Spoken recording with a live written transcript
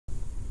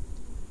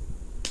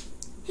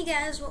Hey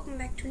guys, welcome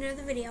back to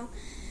another video.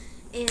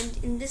 And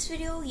in this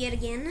video, yet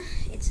again,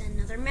 it's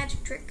another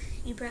magic trick.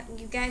 You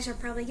guys are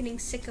probably getting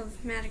sick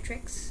of magic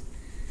tricks.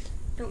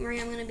 Don't worry,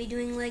 I'm going to be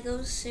doing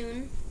Legos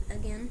soon,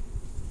 again.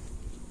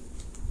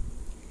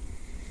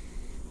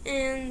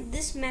 And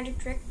this magic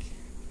trick,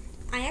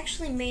 I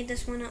actually made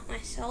this one up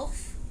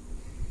myself.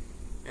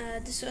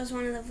 This was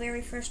one of the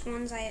very first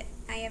ones I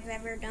have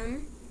ever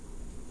done.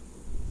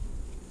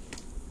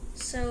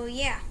 So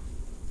yeah,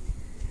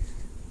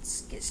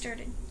 let's get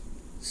started.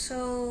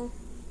 So,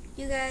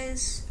 you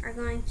guys are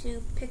going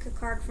to pick a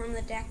card from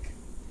the deck.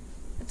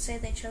 Let's say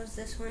they chose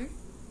this one.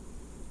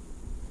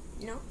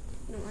 No?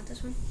 You don't want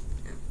this one?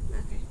 No.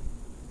 Okay.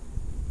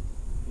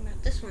 What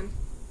about this one?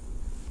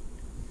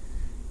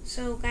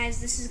 So,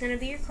 guys, this is going to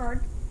be your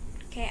card.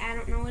 Okay, I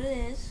don't know what it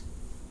is.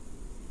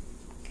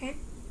 Okay?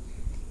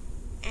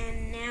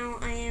 And now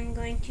I am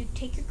going to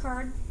take your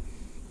card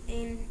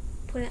and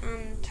put it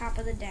on the top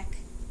of the deck.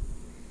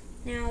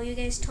 Now, you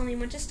guys tell me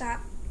when to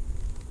stop.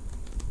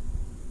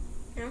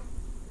 No?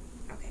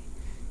 Okay.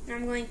 Now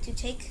I'm going to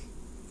take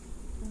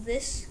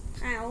this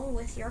pile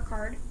with your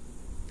card,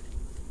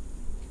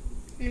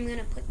 and I'm going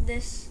to put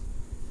this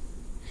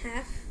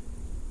half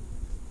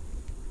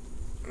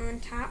on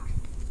top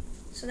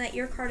so that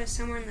your card is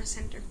somewhere in the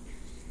center.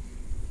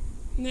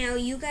 Now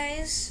you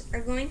guys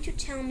are going to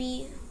tell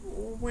me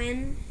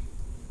when,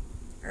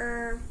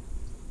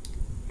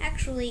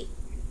 actually,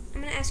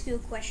 I'm going to ask you a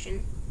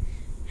question.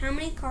 How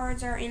many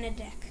cards are in a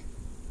deck?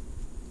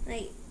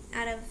 Like,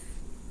 out of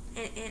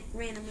and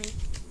randomly.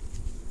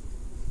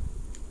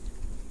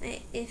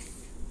 If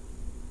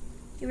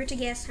you were to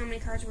guess how many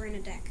cards were in a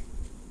deck,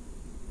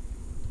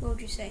 what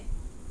would you say?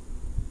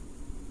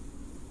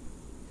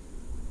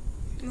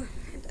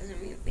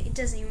 It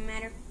doesn't even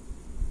matter.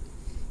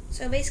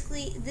 So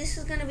basically, this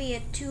is gonna be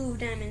a 2 of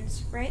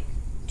diamonds, right?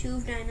 2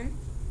 of diamonds.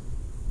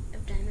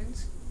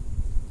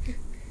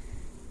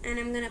 And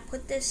I'm gonna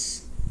put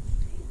this.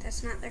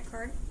 That's not their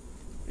card.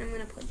 And I'm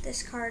gonna put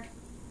this card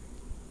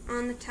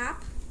on the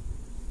top.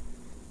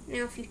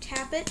 Now if you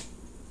tap it,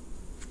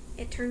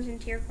 it turns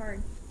into your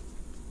card.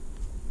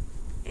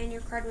 And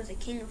your card was a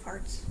King of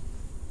Hearts.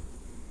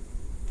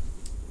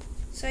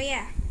 So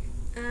yeah,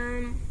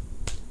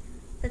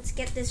 let's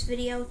get this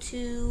video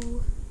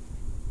to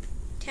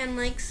 10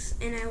 likes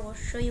and I will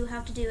show you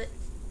how to do it.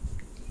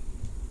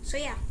 So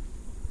yeah,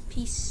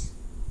 peace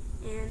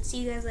and see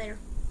you guys later.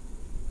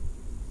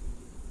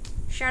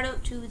 Shout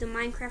out to the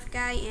Minecraft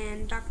guy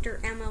and Dr.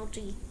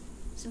 MLG.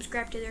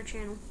 Subscribe to their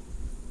channel.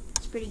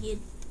 It's pretty good.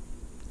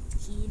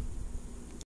 Kid.